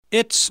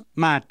It's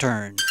my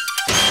turn.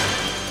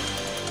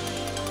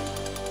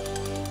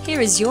 Here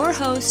is your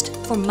host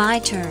for My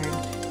Turn,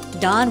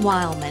 Don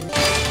Wildman.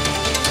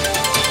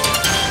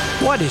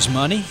 What is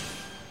money?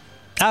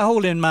 I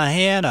hold in my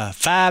hand a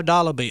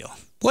 $5 bill.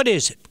 What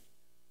is it?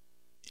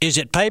 Is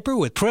it paper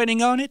with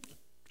printing on it?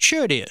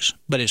 Sure it is,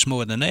 but it's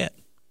more than that.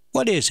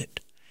 What is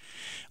it?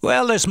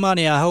 Well, this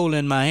money I hold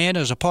in my hand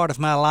is a part of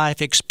my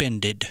life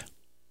expended.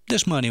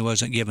 This money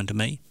wasn't given to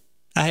me.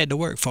 I had to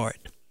work for it.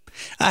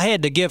 I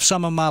had to give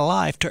some of my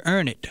life to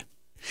earn it.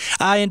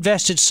 I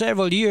invested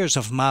several years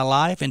of my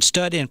life in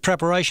study and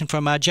preparation for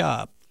my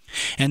job,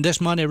 and this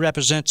money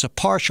represents a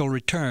partial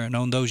return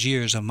on those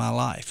years of my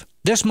life.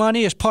 This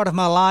money is part of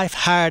my life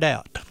hired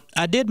out.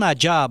 I did my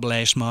job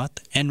last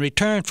month, and in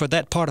return for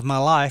that part of my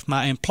life,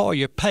 my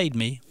employer paid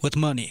me with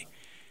money.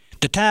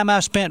 The time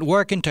I spent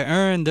working to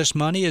earn this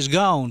money is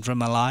gone from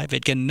my life.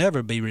 It can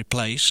never be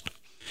replaced.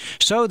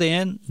 So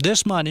then,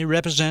 this money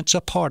represents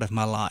a part of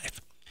my life.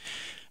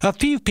 A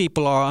few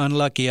people are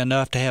unlucky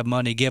enough to have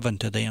money given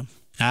to them.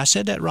 I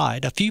said that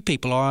right. A few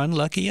people are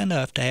unlucky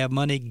enough to have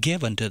money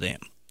given to them.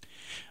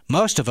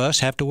 Most of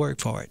us have to work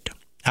for it.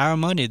 Our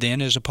money,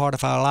 then, is a part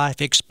of our life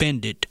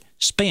expended,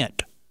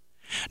 spent.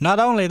 Not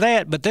only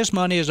that, but this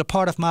money is a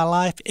part of my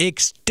life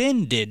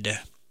extended.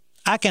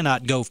 I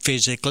cannot go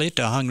physically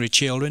to hungry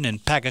children in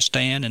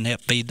Pakistan and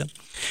help feed them,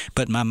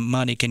 but my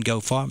money can go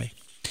for me.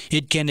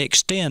 It can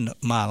extend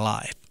my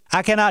life.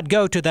 I cannot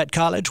go to that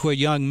college where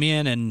young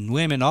men and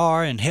women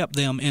are and help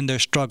them in their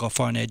struggle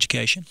for an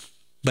education,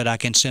 but I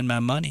can send my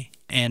money,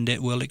 and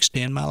it will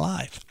extend my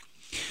life.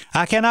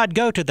 I cannot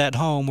go to that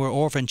home where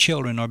orphan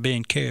children are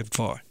being cared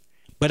for,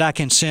 but I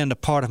can send a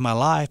part of my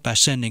life by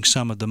sending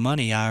some of the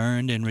money I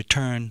earned in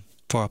return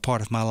for a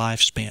part of my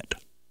life spent.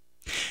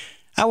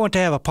 I want to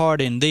have a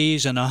part in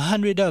these and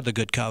 100 other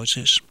good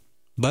causes,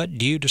 but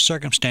due to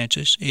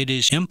circumstances, it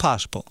is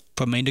impossible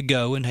for me to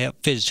go and help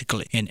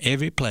physically in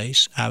every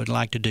place I would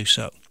like to do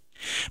so.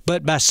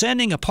 But by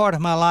sending a part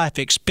of my life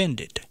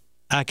expended,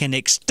 I can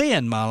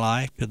extend my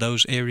life to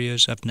those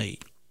areas of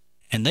need.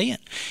 And then,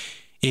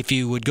 if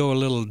you would go a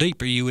little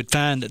deeper, you would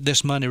find that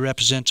this money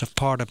represents a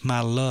part of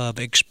my love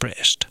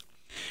expressed.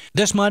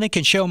 This money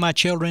can show my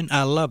children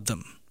I love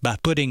them by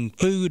putting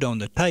food on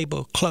the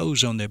table,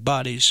 clothes on their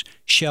bodies,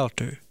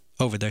 shelter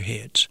over their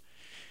heads.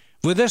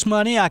 With this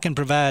money, I can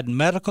provide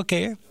medical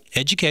care,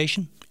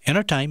 education,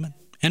 entertainment,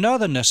 and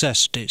other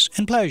necessities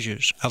and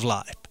pleasures of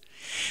life.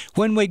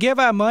 When we give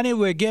our money,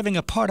 we're giving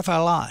a part of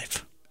our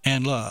life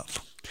and love.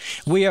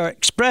 We are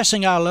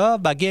expressing our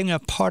love by giving a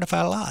part of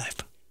our life.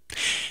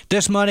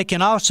 This money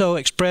can also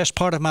express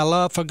part of my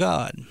love for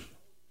God.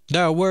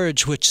 There are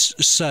words which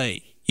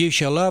say, "You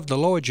shall love the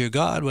Lord your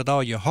God with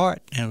all your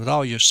heart and with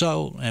all your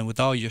soul and with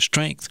all your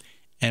strength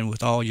and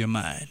with all your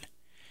mind."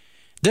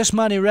 This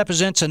money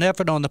represents an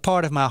effort on the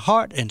part of my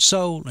heart and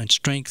soul and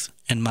strength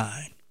and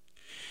mind.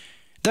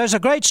 There's a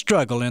great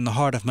struggle in the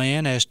heart of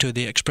man as to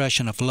the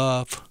expression of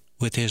love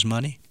with his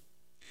money.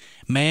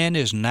 Man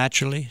is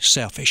naturally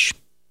selfish,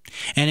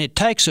 and it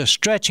takes a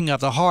stretching of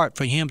the heart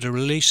for him to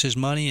release his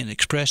money and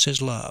express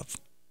his love.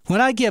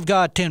 When I give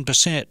God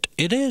 10%,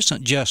 it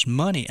isn't just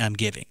money I'm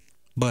giving,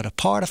 but a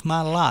part of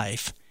my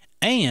life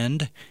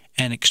and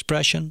an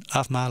expression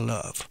of my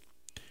love.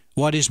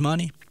 What is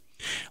money?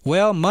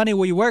 Well, money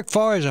we work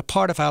for is a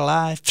part of our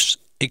lives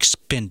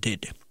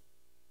expended,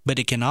 but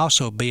it can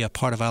also be a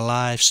part of our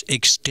lives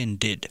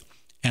extended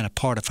and a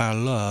part of our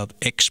love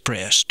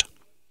expressed.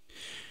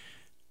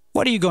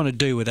 What are you going to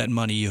do with that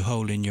money you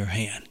hold in your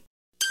hand?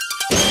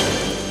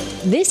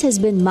 This has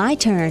been My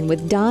Turn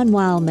with Don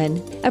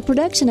Wildman, a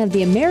production of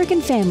the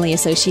American Family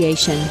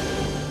Association.